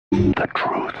The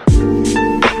truth.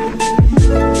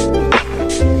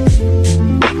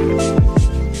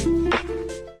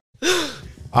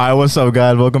 Alright, what's up,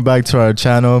 guys? Welcome back to our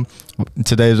channel. In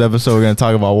today's episode, we're going to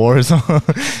talk about Warzone,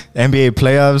 NBA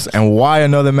playoffs, and why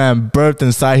another man burped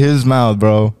inside his mouth,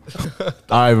 bro.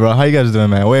 Alright, bro. How you guys doing,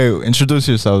 man? Wait, introduce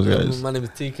yourselves, guys. My name is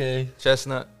TK.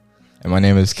 Chestnut. And my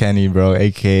name is Kenny, bro,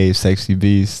 a.k.a. Sexy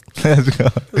Beast. Let's go.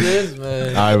 It is, man.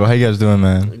 Alright, bro. How you guys doing,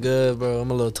 man? Good, bro.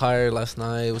 I'm a little tired. Last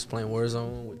night I was playing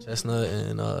Warzone with Chestnut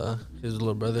and his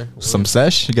little brother. Some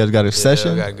sesh? You guys got a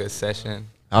session? We got a good session.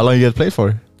 How long you guys play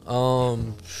for?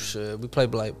 Shit, we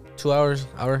played like 2 hours,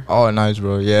 hour. Oh, nice,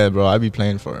 bro. Yeah, bro. I be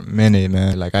playing for a minute,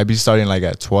 man. Like, I be starting like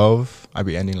at 12. I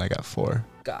be ending like at 4.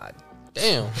 God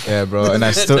damn. Yeah, bro. And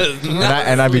I still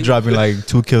and I be dropping like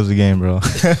 2 kills a game, bro.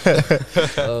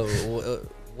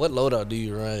 What loadout do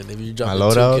you run? If you drop My 2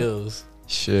 loadout? kills,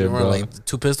 Shit, you run bro. like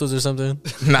 2 pistols or something.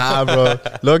 Nah, bro.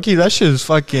 Low key, that shit is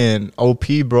fucking OP,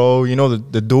 bro. You know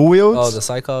the dual wields? Oh, the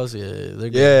Psychos, yeah, they're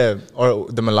good. yeah. Or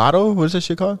the Mulatto? What's that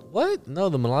shit called? What? No,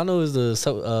 the Milano is the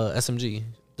SMG.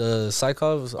 The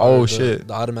Psychos. Oh, are shit.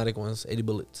 The automatic ones, 80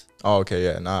 bullets. Oh, okay,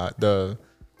 yeah. Nah, the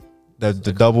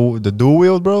dual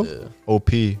wield, bro. Yeah. OP.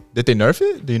 Did they nerf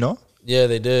it? Do you know? Yeah,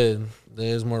 they did.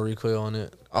 There's more recoil on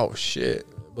it. Oh shit.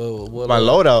 But what My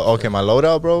loadout, okay, my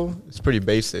loadout, bro, it's pretty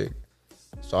basic.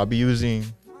 So I'll be using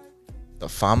the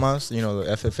FAMAS, you know,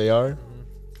 the FFAR,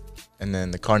 and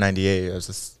then the Car 98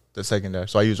 as the secondary.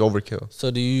 So I use overkill.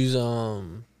 So do you use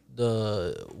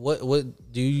what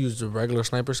do you use, the regular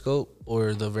sniper scope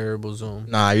or the variable zoom?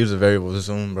 Nah, I use a variable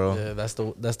zoom, bro. Yeah, that's the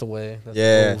way. That's the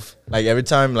Yeah, move. like every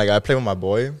time, like I play with my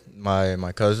boy,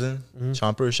 my cousin,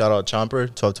 Chomper. Shout out Chomper,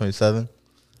 1227.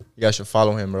 You guys should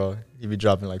follow him, bro. He be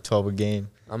dropping like 12 a game.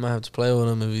 I'm gonna have to play with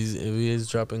him if he is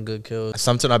dropping good kills.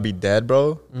 Sometimes I be dead,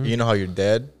 bro. You know how you're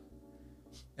dead,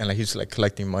 and like he's like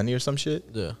collecting money or some shit.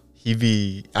 Yeah. I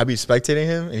be spectating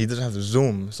him, and he doesn't have to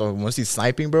zoom. So once he's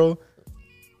sniping, bro,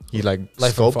 he like From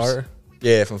scopes. far.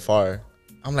 Yeah, from far.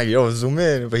 I'm like, yo, zoom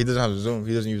in, but he doesn't have to zoom.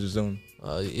 He doesn't use the zoom.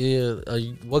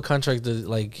 What contract does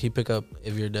like he pick up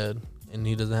if you're dead and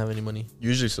he doesn't have any money?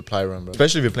 Usually supply run, bro.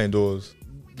 Especially if you're playing duels.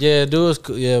 Yeah, duels.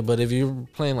 Yeah, but if you're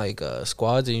playing like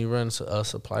squads and you run a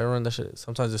supply run, that shit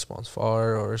sometimes it spawns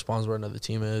far or it spawns where another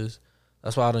team is.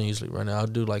 That's why I don't usually run it. I'll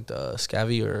do like the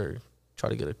scavvy or try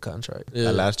to get a contract. Yeah.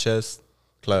 That last chest,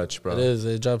 clutch, bro. It is.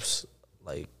 It drops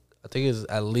like I think it's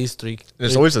at least 3.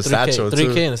 There's always a 3K, satchel,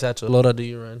 3K too. in a satchel. Loadout do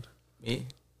you run? Me?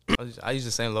 I use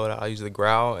the same loadout. I use the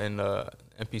Growl and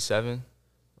MP7.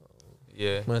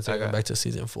 Yeah. I'm gonna take it back to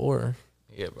season 4.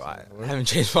 Yeah, bro. I haven't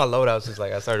changed my loadout since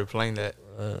like I started playing that.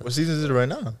 What season is it right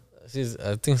now?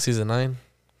 I think season 9.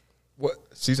 What,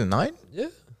 season 9? Yeah.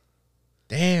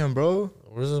 Damn, bro.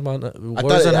 Warzone my.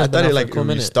 I thought it like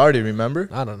restarted, remember?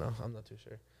 I don't know. I'm not too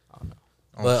sure. Oh,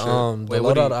 But shit. the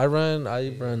loadout I run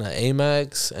an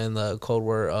AMAX and the Cold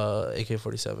War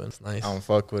AK-47. It's nice. I don't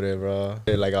fuck with it, bro.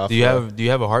 Like, Do you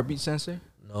have a heartbeat sensor?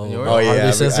 No. Oh yeah,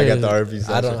 I got the RV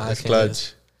sensor. I don't. I It's can't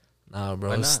clutch. Nah, Why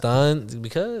bro. not?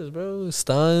 Stuns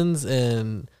stuns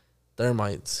and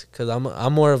thermites. Cause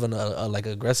I'm more of an like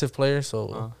aggressive player.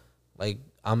 So like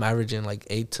I'm averaging like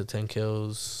 8 to 10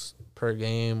 kills per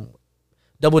game,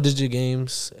 double digit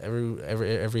games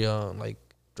every like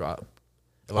drop.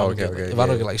 If I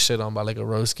don't get like shit on by like a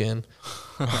rose skin,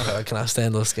 I cannot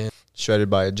stand those skins. Shredded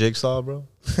by a jigsaw, bro.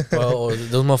 Bro,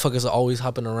 those motherfuckers are always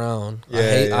hopping around.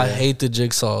 Yeah, I hate the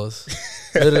jigsaws.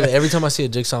 Literally, every time I see a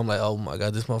jigsaw, I'm like, oh my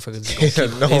god, this motherfucker just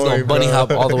gonna he's gonna bunny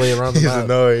hop all the way around the He's map.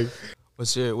 annoying.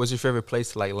 What's your favorite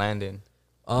place to like land in?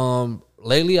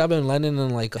 Lately I've been landing in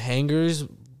like hangars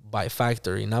by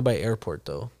factory, not by airport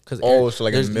though. So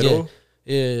like in the middle.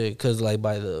 Yeah, cause like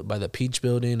by the Peach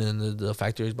building and the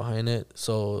factories behind it.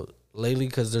 So lately,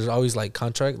 cause there's always like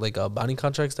bounty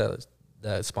contracts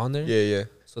that spawn there. Yeah.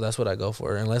 So that's what I go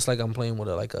for. Unless like I'm playing with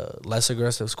a less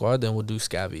aggressive squad, then we'll do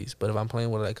scabbies. But if I'm playing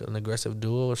with like an aggressive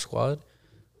duo or squad,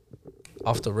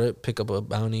 off the rip, pick up a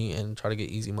bounty and try to get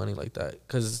easy money like that.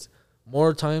 Cause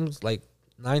more times, like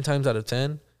 9 times out of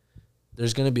 10,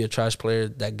 there's gonna be a trash player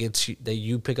that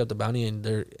you pick up the bounty and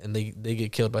they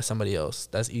get killed by somebody else.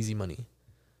 That's easy money.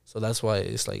 So that's why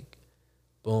it's like,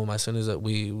 boom. As soon as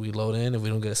we load in, if we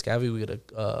don't get a scabby, we get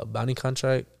a bounty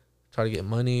contract. Try to get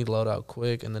money, load out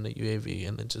quick, and then a UAV,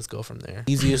 and then just go from there.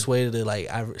 Easiest way to like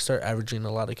start averaging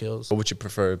a lot of kills. What would you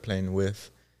prefer playing with?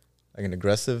 Like an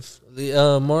aggressive?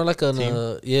 More like an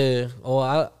team? yeah.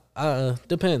 Oh,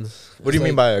 depends. What do you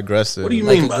mean by aggressive? What do you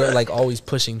like mean by that? like always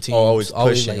pushing teams? Oh, always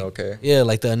pushing, like, okay. Yeah,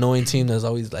 like the annoying team that's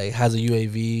always like has a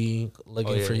UAV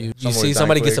looking for you. You Someone see dying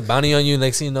somebody gets a quick. bounty on you,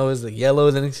 next thing you know it's like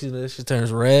yellow, then next thing you know, this shit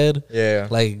turns red. Yeah.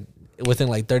 Like within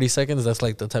like 30 seconds, that's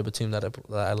like the type of team that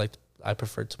I like. I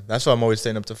prefer to. That's why I'm always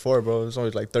staying up to 4, bro. It's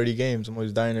always like 30 games. I'm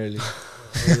always dying early.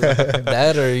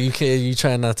 That or you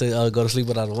try not to go to sleep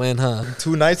without a win, huh?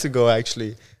 2 nights ago,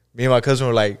 actually, me and my cousin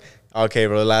were like, okay,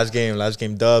 bro, last game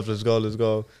dubs, let's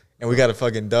go. And we got a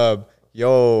fucking dub.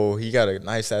 Yo, he got a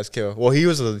nice ass kill. Well, he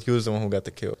was the one who got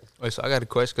the kill. Wait, so I got a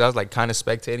question because I was like kind of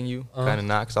spectating you, kind of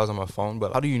not because I was on my phone.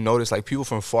 But how do you notice like people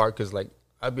from far? Because like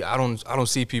I don't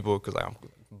see people because like I'm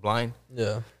blind.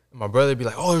 Yeah. My brother be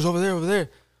like, oh, there's over there,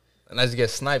 and I just get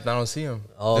sniped. And I don't see him.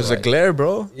 Oh, There's a glare,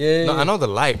 bro. Yeah. No, I know the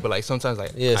light, but like sometimes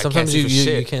like sometimes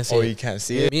you can't see. Oh, it. you can't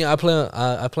see it. Me, I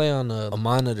play on a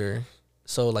monitor.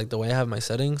 So like the way I have my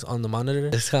settings on the monitor,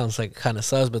 it sounds like kind of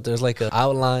sus, but there's like an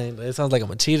outline. It sounds like I'm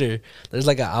a cheater. There's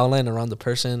like an outline around the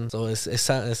person, so it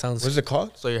sounds. What's it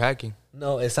called? So you're hacking.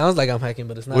 No, it sounds like I'm hacking,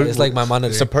 but it's not. It's like my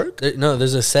monitor. It's a perk?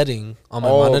 There's a setting on my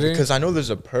monitor. Because I know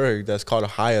there's a perk that's called a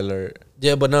high alert.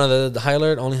 Yeah, but no, the high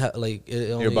alert only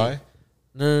it only Nearby?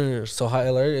 No. So high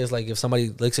alert is like if somebody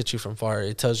looks at you from far,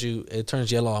 it tells you, it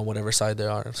turns yellow on whatever side they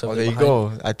are. So There you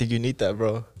go. I think you need that,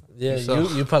 bro. Yeah, So-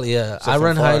 you probably So I from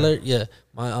run high far. alert. Yeah,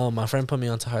 my friend put me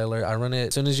onto high alert. I run it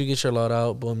as soon as you get your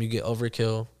loadout. Boom, you get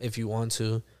overkill if you want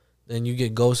to. Then you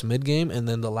get ghost mid game, and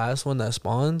then the last one that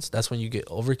spawns, that's when you get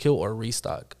overkill or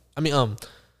restock. I'm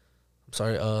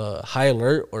sorry, high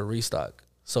alert or restock.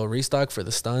 So restock for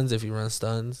the stuns. If you run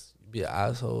stuns, be an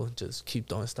asshole. Just keep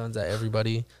throwing stuns at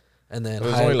everybody. And then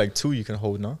There's only like 2 you can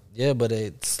hold, no? yeah, but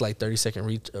it's like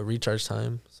 30-second recharge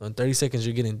time. So in 30 seconds,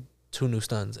 you're getting 2 new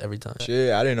stuns every time.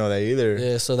 Shit, I didn't know that either.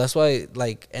 Yeah, so that's why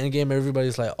like end game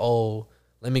everybody's like, oh,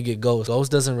 let me get ghost.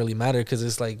 Ghost doesn't really matter because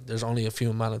it's like there's only a few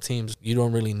amount of teams. You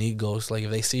don't really need ghost. Like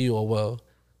if they see you, oh well,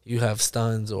 you have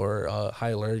stuns or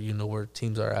high alert. You know where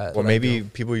teams are at. Well, maybe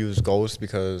people use ghost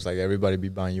because like everybody be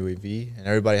buying UAV and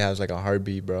everybody has like a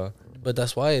heartbeat, bro. But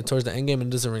that's why towards the end game it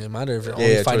doesn't really matter if you're Yeah,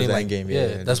 only towards fighting the like end game, yeah.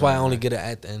 it That's why I doesn't only matter. get it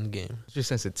at the end game. What's your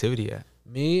sensitivity at?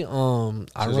 Me, I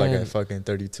It's run like a fucking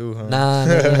 32, huh? Nah,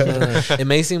 no. It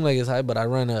may seem like it's high, but I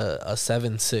run a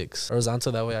 7.6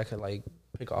 horizontal. That way I could like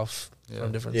pick off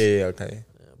from different. Yeah, okay.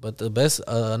 But the best,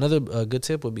 another good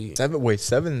tip would be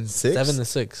 7, 6? 7 to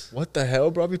 6. What the hell,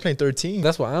 bro? I be playing 13.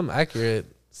 That's why I'm accurate.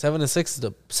 7 to 6 is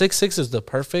the 6 is the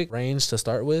perfect range to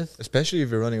start with. Especially if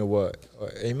you're running a what?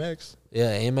 Amex?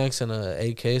 Yeah, Amex and a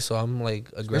AK. So I'm like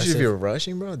aggressive. Especially if you're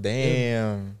rushing, bro.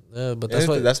 Damn. Yeah, but that's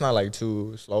why. That's not like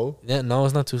too slow. Yeah, no,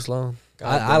 it's not too slow.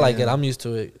 God I like it. damn. I'm used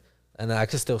to it, and I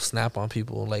can still snap on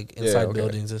people like inside okay.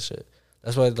 buildings and shit.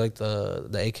 That's why like the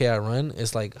AK I run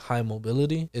is like high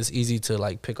mobility. It's easy to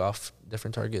like pick off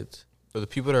different targets. So the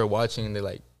people that are watching,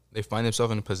 they find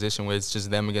themselves in a position where it's just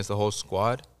them against the whole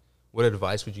squad. What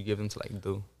advice would you give them to like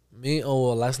do? Me,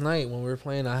 last night when we were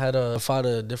playing, I fought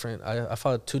I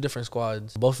fought 2 different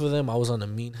squads. Both of them, I was on a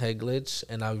mean head glitch,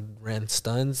 and I ran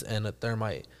stuns and a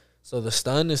thermite. So the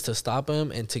stun is to stop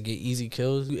him and to get easy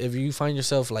kills. If you find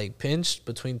yourself like pinched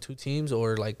between 2 teams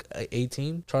or like a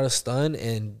team, try to stun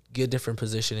and get different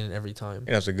positioning every time.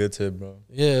 Yeah, that's a good tip, bro.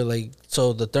 Yeah, like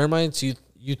so the thermites,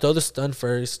 you throw the stun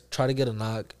first, try to get a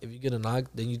knock. If you get a knock,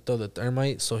 then you throw the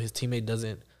thermite so his teammate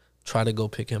doesn't try to go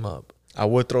pick him up. I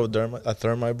would throw a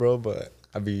thermite, bro, but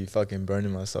I'd be fucking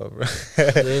burning myself, bro.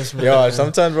 Yes, Yo, man.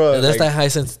 sometimes, bro. And that's like, that high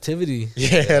sensitivity.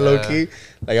 yeah, low key.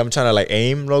 Like I'm trying to like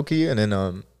aim low key, and then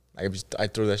I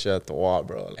threw that shit at the wall,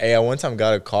 bro. Hey, I one time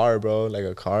got a car, bro, like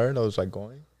a car that was like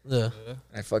going. Yeah. And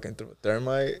I fucking threw a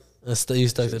thermite. And you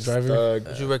stuck the driver. What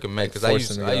would you recommend? Because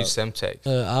forcing I it use Semtex.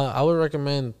 I would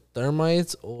recommend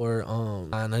thermites or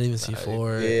not even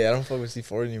C4. Yeah, I don't fuck with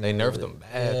C4 anymore. They nerfed them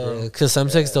bad, bro. Because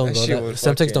Semtex don't that go shit that. would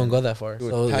Semtex don't fucking- go that far. Dude,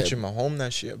 So Patrick Mahomes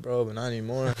that shit, bro, but not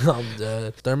anymore. I'm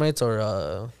dead. Thermites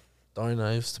or throwing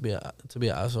knives to be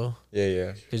an asshole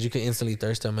Yeah. because you can instantly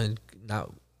thirst them and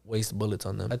not waste bullets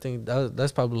on them. I think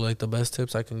that's probably like the best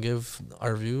tips I can give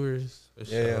our viewers.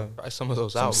 Yeah. Try some of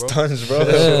those Some out, bro. stuns, bro.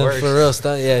 That shit Yeah, works. for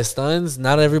real, stuns.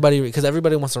 Not everybody, because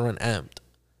everybody wants to run amped.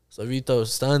 So if you throw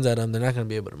stuns at them, they're not gonna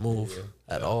be able to move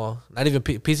at all. Not even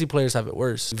PC players have it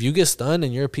worse. If you get stunned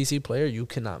and you're a PC player, you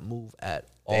cannot move at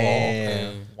all.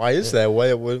 Damn. Why is that?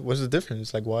 What's the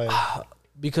difference? Like why?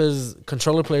 Because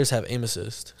controller players have aim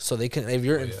assist, so they can. If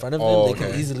you're in front of them, Oh, they can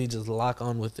okay. easily just lock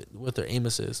on with their aim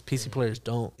assist. PC players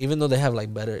don't, even though they have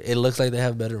like better. It looks like they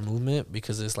have better movement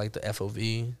because it's like the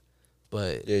FOV,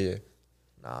 but Yeah.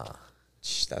 nah.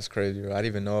 That's crazy, bro. I didn't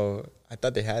even know. I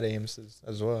thought they had aim assist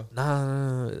as well.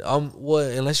 Nah, well,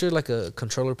 unless you're like a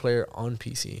controller player on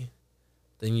PC,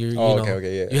 then you Oh, know,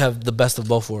 okay, yeah. you have the best of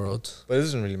both worlds. But it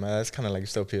doesn't really matter. It's kind of like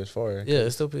still PS4. Yeah,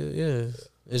 it's still yeah.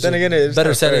 It's Then just again, it's better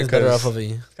kinda fair settings, better 'cause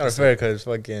FOV. It's kind of fair because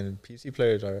fucking PC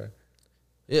players are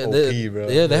Yeah, OP, bro.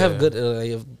 Yeah, they have Yeah.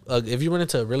 good. If you run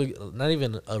into a really, not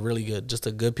even a really good, just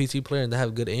a good PT player, and they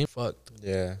have good aim, fucked.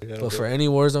 Yeah. But for any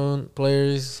Warzone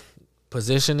players,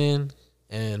 positioning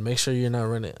and make sure you're not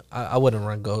running. I wouldn't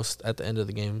run Ghost at the end of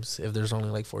the games if there's only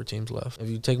like 4 teams left. If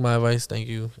you take my advice, thank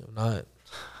you. If not,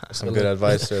 some good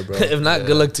advice there, bro. if not,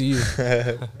 good luck to you.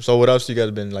 So what else you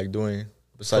guys been like doing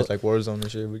besides like Warzone and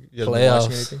shit? You guys been Playoffs.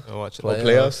 watching anything? I watch it.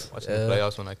 Playoffs? Watching Yeah. the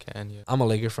playoffs when I can. Yeah. I'm a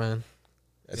Laker fan.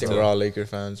 I think too. we're all Laker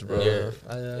fans, bro. Yeah,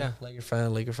 Yeah. Laker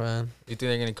fan. Laker fan. You think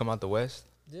they're gonna come out the West?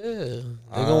 Yeah, they're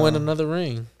gonna win another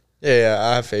ring. Yeah,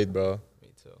 I have faith, bro. Me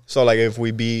too. So like if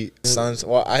we beat Suns,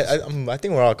 well, I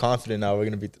think we're all confident now we're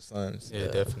gonna beat the Suns. Yeah,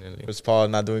 definitely. Chris Paul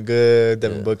not doing good.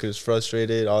 Devin Yeah. Booker's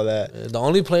frustrated. All that. The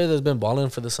only player that's been balling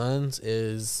for the Suns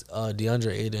is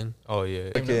DeAndre Ayton. Oh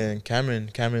yeah. Fucking Cameron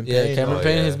Payne. Yeah, Cameron Oh,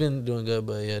 Payne yeah. has been doing good,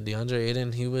 but yeah, DeAndre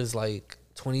Ayton, he was like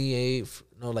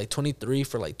like 23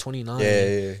 for like 29. Yeah, yeah.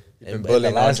 You've And been the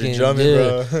bullying last Andre game, Drummond,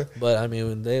 yeah. bro. But I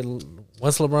mean,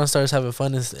 once LeBron starts having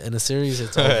fun in a series,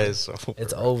 it's over.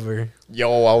 It's over.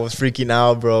 Yo, I was freaking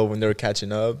out, bro, when they were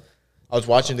catching up. I was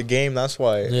watching the game, that's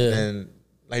why. Yeah. And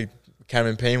like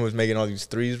Cameron Payne was making all these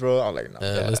threes, bro. I was like, nah.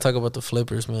 Let's talk about the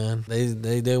Flippers, man.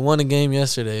 They won a game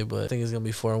yesterday, but I think it's gonna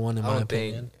be 4-1 in my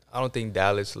opinion. I don't think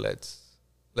Dallas lets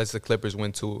the Clippers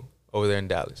win 2 over there in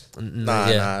Dallas.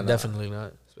 Nah. Definitely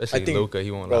not. Especially I think- Luka,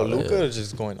 he won't Bro, allow that. Luka is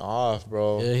just going off,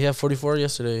 bro. Yeah, he had 44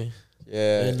 yesterday.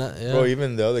 Yeah. Yeah. Bro,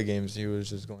 even the other games, he was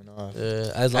just going off.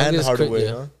 As long And as Hardaway,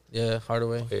 yeah, huh? yeah,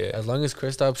 Hardaway. Yeah. As long as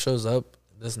Kristaps shows up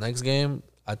this next game,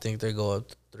 I think they go up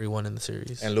 3-1 in the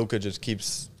series. And Luka just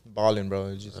keeps balling,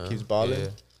 bro. He just keeps balling. Yeah.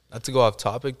 Not to go off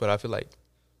topic, but I feel like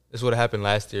this would have happened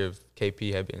last year if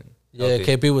KP had been Yeah, healthy.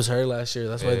 KP was hurt last year.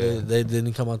 That's why Yeah. they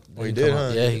didn't come out. Oh, he didn't did, come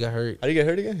out. huh? Yeah, he got hurt. How did he get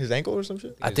hurt again? His ankle or some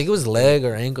shit? I think it was leg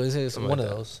or ankle. It's Something one like of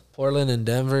that. those. Portland and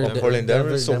Denver. Oh, Portland,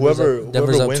 Denver. So Denver's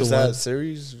whoever up wins 2-1. that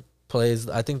series, plays.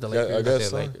 I think the yeah, Lakers. I guess think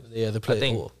so. Lakers. Yeah, they I play.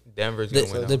 think well, Denver's they,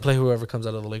 gonna win. they that play whoever comes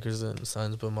out of the Lakers and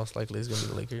Suns, but most likely it's gonna be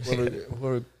the Lakers.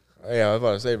 Yeah, I was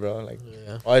about to say, bro. Like,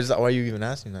 Yeah, why are you even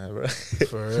asking that, bro?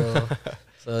 for real.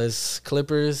 So it's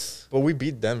Clippers. But we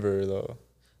beat Denver though.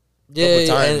 Yeah,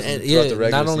 times and throughout yeah. the regular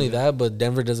Not only season. that, but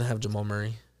Denver doesn't have Jamal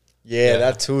Murray. Yeah, Yeah.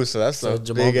 that too. So that's So a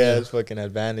Jamal big Murray- ass fucking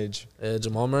advantage.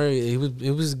 Jamal Murray, he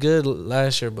was good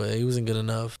last year, but he wasn't good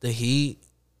enough. The Heat,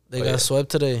 they got yeah. swept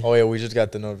today. Oh yeah, we just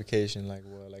got the notification like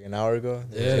an hour ago.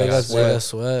 Yeah, they got they got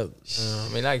swept.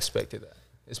 I mean, I expected that,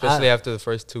 especially after the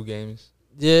first 2 games.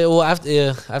 Yeah, well after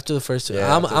the first two,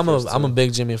 Yeah, after the first I'm a two.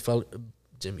 big Jimmy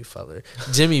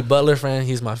Butler fan.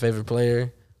 He's my favorite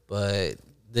player, but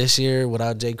this year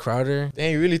without Jay Crowder,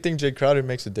 Dang, you really think Jay Crowder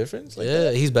makes a difference? Like yeah,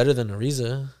 that? he's better than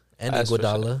Ariza and That's for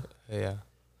Iguodala. Yeah,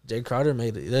 Jay Crowder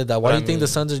made it. Yeah, why But do I you think the mean-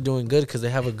 Suns are doing good? Because they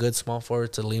have a good small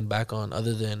forward to lean back on,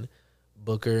 other than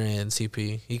Booker and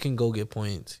CP. He can go get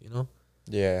points, you know.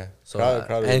 Yeah. So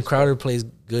Crowder and is- Crowder plays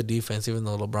good defense, even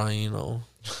though LeBron,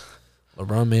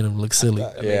 LeBron made him look silly.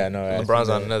 Yeah, no. I LeBron's think on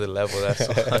that- another level. That's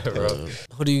why, bro.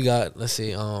 Who do you got? Let's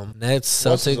see. Nets,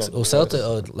 What's his Celtics. on Oh, the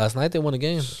Celtics. West? Oh, last night they won a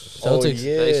game. Oh Celtics.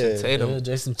 Jason yeah. Tatum. Yeah,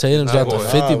 Jason Tatum Nah, dropped a boy.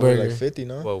 50 burger. Like 50,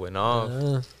 no? What went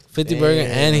off? 50 burger,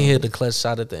 and he Damn. hit the clutch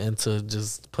shot at the end to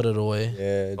just put it away.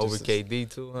 Yeah. Over just- KD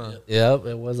too, huh? Yep,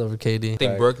 it was over KD. I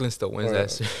think Right. Brooklyn still wins Or-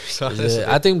 that series. honestly.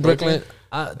 Yeah, I think Brooklyn.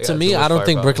 They To got me, too I much don't think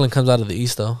firepower. Brooklyn comes out of the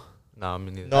East though, Nah, I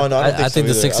mean, neither. No, I don't I think so think the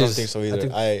either. I don't Sixers- think so I either.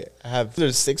 think- I have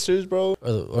the Sixers, bro.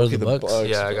 or the Okay, Bucks.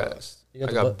 Yeah, I bro. got You got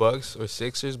I the got Bucks or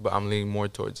Sixers, but I'm leaning more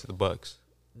towards the Bucks.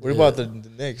 What Yeah. about the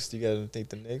Knicks? You gotta take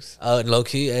the Knicks. Low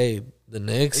key, hey, the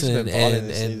Knicks Knicks been and balling and,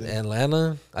 this and season.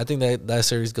 Atlanta. I think that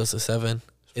series goes to 7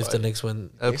 if the Right. Knicks win.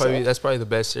 That's probably the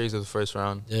best series of the first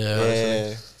round. Yeah,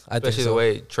 Yeah. I think Especially so. the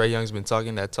way Trey Young's been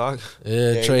talking that talk.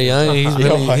 Yeah, Yeah, Trey he- Young,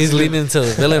 Yo, he's leaning into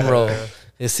the villain role.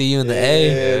 He see you in the Yeah,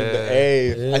 A. the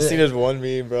A. Yeah. I seen this one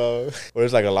meme, bro, where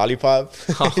it's like a lollipop.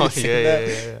 Oh, You seen yeah, that? yeah,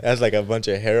 yeah. It has like a bunch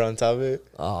of hair on top of it.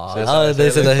 Oh, they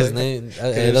said that his name.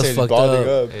 Hey, They that's say he's fucked balding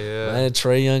up. Yeah. Man,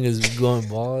 Trey Young is going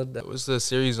bald. That was the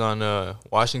series on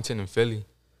Washington and Philly.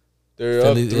 They're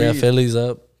Philly, up 3. yeah, Philly's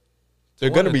up. They're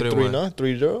Won gonna or be 3-1?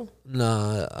 3-0.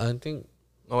 Nah, I think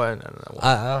No, no.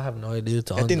 I have no idea.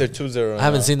 I think they're 2-0. I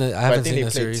haven't seen the. I But haven't think seen they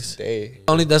that played series. today.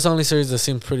 That's the only series that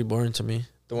seemed pretty boring to me.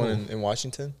 The one in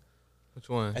Washington. Which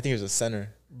one? I think it was a center.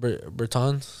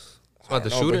 Bertans. About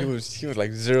the I don't know, but shooter? he was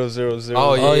like 0-0-0.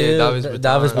 Oh, yeah. Davis Davis Bertans.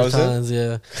 That was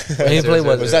it? Bertans. Yeah, and he played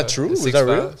what? Was that true? Was that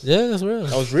real? Yeah, that's real.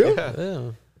 That was real.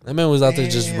 Yeah, that man was out there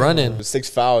just Damn. running. 6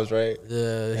 fouls, right? Yeah,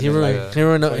 And he then,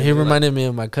 like, he reminded me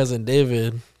of my cousin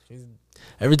David.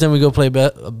 Every time we go play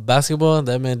basketball,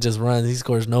 that man just runs. He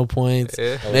scores no points.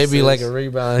 Yeah. Maybe Assists. like a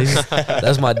rebound.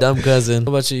 That's my dumb cousin.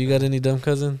 What about you? You got any dumb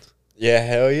cousins? Yeah,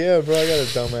 hell yeah, bro. I got a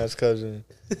dumbass cousin.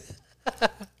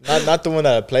 Not the one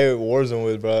that I play Warzone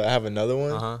with, bro. I have another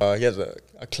one. Uh-huh. He has a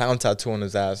clown tattoo on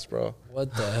his ass, bro.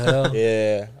 What the hell?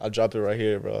 Yeah, I'll drop it right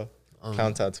here, bro.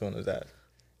 Clown tattoo on his ass.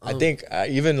 I think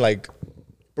even like,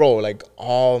 bro, like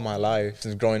all my life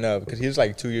since growing up, because he was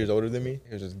like 2 years older than me.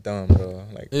 He was just dumb, bro.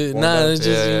 Like, It's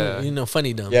just Yeah. you know,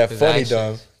 funny dumb. yeah, His funny actions.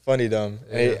 dumb. Funny dumb.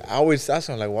 And I always ask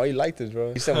him, like, why you like this,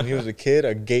 bro? He said when he was a kid,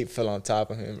 a gate fell on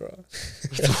top of him, bro.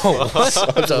 What? So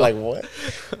I'm just like, what?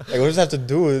 Like, what does that have to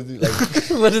do with,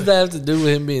 like, What does that have to do with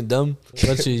him being dumb?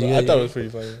 What you, I thought it was pretty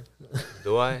funny.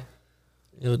 Do I?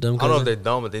 you a dumb I don't know if cousin? they're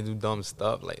dumb, but they do dumb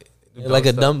stuff. Like do Like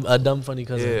a stuff. dumb funny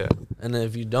cousin. Yeah. And then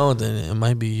if you don't, then it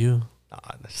might be you. Nah,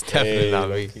 that's definitely Hey, not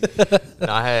me. low-key.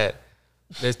 Nah,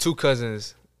 there's two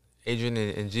cousins, Adrian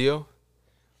and Gio.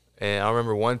 And I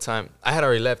remember one time, I had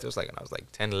already left. It was like when I was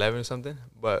like 10, 11 or something.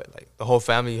 But like the whole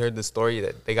family heard the story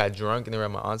that they got drunk and they were at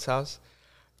my aunt's house.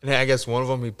 And then I guess one of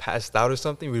them, he passed out or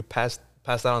something. We passed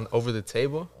out on over the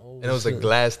table. And it was a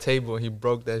glass table and he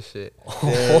broke that shit.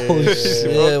 Oh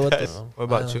shit! broke What that. the? What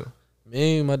about you?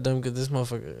 Me, my dumb kid. This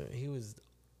motherfucker.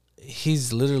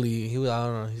 He's literally. He was. I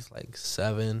don't know. He's like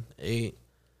 7, 8.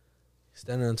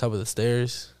 Standing on top of the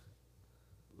stairs.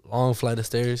 Long flight of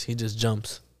stairs. He just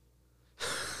jumps.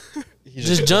 He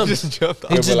Just jumps. Just jumped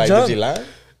He Yeah, off. but just like, does he jumped.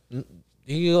 lie?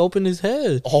 He opened his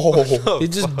head. Oh, He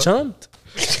just jumped.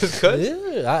 Just 'cause?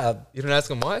 Yeah, You didn't ask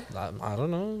him why? I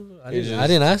don't know. I He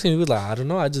didn't ask him. He was like, I don't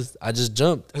know. I just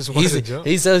jumped. Just wanted to jump.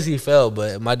 He says he fell,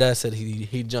 but my dad said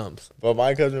he jumps. but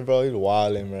my cousin, bro, he's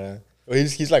wilding, man. Well,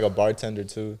 he's like a bartender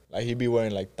too. Like he be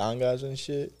wearing like tangas and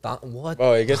shit. What?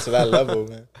 Bro, it gets to that level,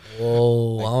 man.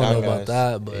 Whoa, Like I don't know tangas. about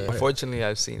that, but Unfortunately,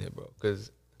 I've seen it, bro.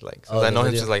 Because like since Oh, I the know him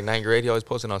video? since like 9th grade, he always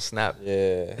posting on Snap.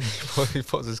 Yeah, He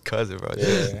posts his cousin, bro.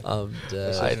 yeah. I'm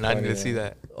dead. I did not need to funny, see man.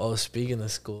 that. Oh, speaking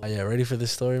of school, are you ready for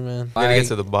this story, man? We gotta get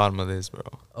to the bottom of this, bro.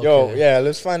 Yo, Okay. yeah,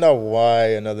 let's find out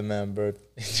why another man burped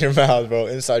in your mouth, bro,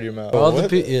 inside your mouth. All the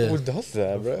What? yeah. Who does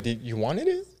that, bro? You wanted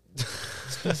it?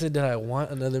 I said, did I want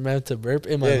another man to burp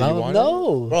in my Yeah, you mouth? wanted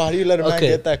No. it? Bro, how do you let a man Okay.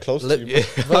 get that close Let- to you,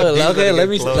 bro? Bro, How deep okay, gotta let get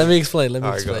me close? let me explain. Let me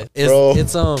Alright, go. explain. Bro,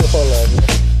 It's hold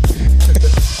on.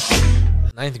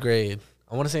 9th grade.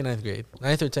 I want to say 9th grade,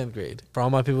 9th or 10th grade. For all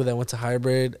my people that went to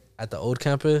hybrid at the old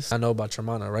campus, I know about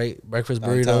Tremana, right? Breakfast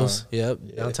Downtown. burritos. Yep.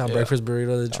 Yeah, Downtown yeah. breakfast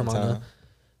burrito, the Tremana. Downtown.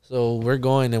 So we're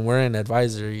going and we're in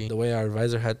advisory. The way our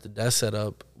advisor had the desk set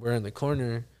up, we're in the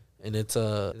corner and it's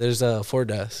there's a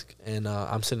foredesk and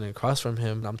I'm sitting across from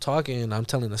him. I'm talking, I'm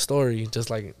telling a story just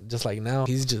like now.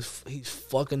 He's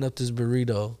fucking up this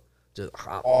burrito. Just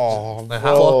Oh, Like,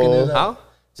 bro. fucking it up. How?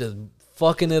 Just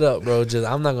fucking it up, bro. Just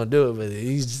I'm not gonna do it, but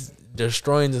he's just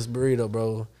destroying this burrito,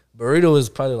 bro. Burrito was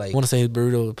probably like I want to say his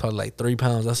burrito was probably like 3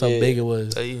 pounds. That's how Yeah. big it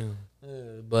was. Damn.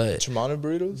 But Tremana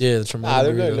burritos? yeah, the Tremana Nah,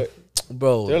 burrito, they're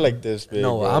bro. like this big.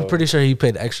 no, bro. I'm pretty sure he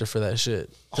paid extra for that shit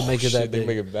to make it Shit, that they big.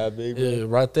 make it that big, bro. Yeah,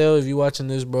 right there. If you watching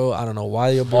this, bro, I don't know why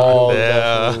your Oh, burrito.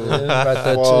 Yeah. Yeah, right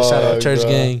there, Fuck, shout out church bro.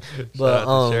 gang. But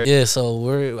out to church. yeah,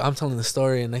 so I'm telling the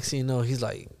story, and next thing you know, he's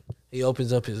like, he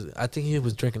opens up his. I think he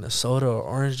was drinking a soda or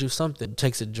orange juice, something.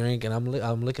 Takes a drink, and I'm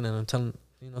looking at him,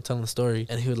 telling the story,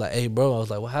 and he was like, "Hey, bro," I was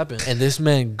like, "What happened?" And this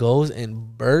man goes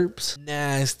and burps,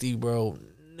 nasty, bro,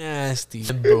 nasty,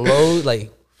 and blows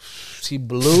like he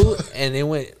blew, and it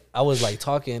went. I was like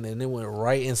talking, and it went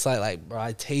right inside. Like, bro,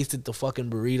 I tasted the fucking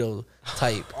burrito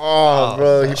type. Oh,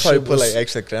 bro, he that probably shit put was- like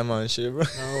extra crema and shit, bro.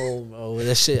 No, bro,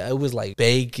 that shit. It was like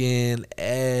bacon,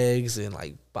 eggs, and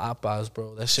like papas,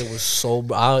 bro. That shit was so.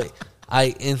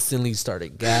 I instantly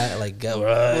started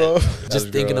Bro, just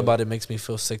thinking about it makes me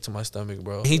feel sick to my stomach,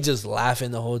 bro. He just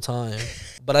laughing the whole time,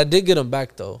 but I did get him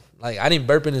back though. Like I didn't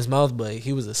burp in his mouth, but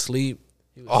he was asleep.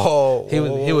 He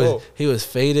was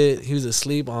faded. He was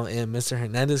asleep in Mr.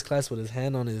 Hernandez's class with his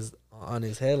hand on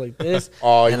his head like this.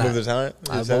 Oh, you And moved his hand?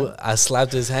 I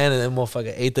slapped his hand and that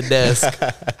motherfucker ate the desk.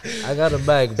 I got him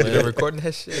back, You been but recording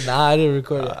that shit? nah, I didn't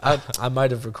record it. I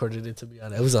might have recorded it to be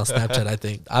honest. It was on Snapchat, I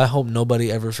think. I hope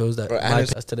nobody ever feels that. Bro, and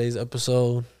That's today's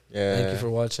episode. Yeah. Thank you for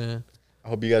watching. I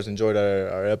hope you guys enjoyed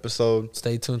our episode.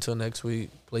 Stay tuned till next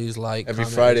week. Please like Every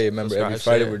comment. Friday, remember, every subscribe,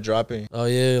 Friday share. we're dropping. Oh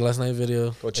yeah, last night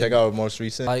video. Go check out our most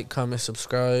recent. Like, comment,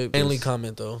 subscribe. Mainly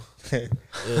comment though. Yeah.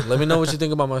 Yeah, let me know what you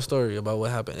think about my story about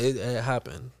what happened. It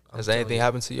happened. I'm Has telling anything you.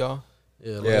 happened to y'all?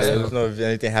 Yeah, let Yeah, us let know. us know if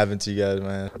anything happened to you guys,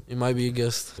 man. You might be a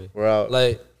guest. We're out.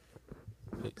 Like.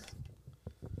 Peace.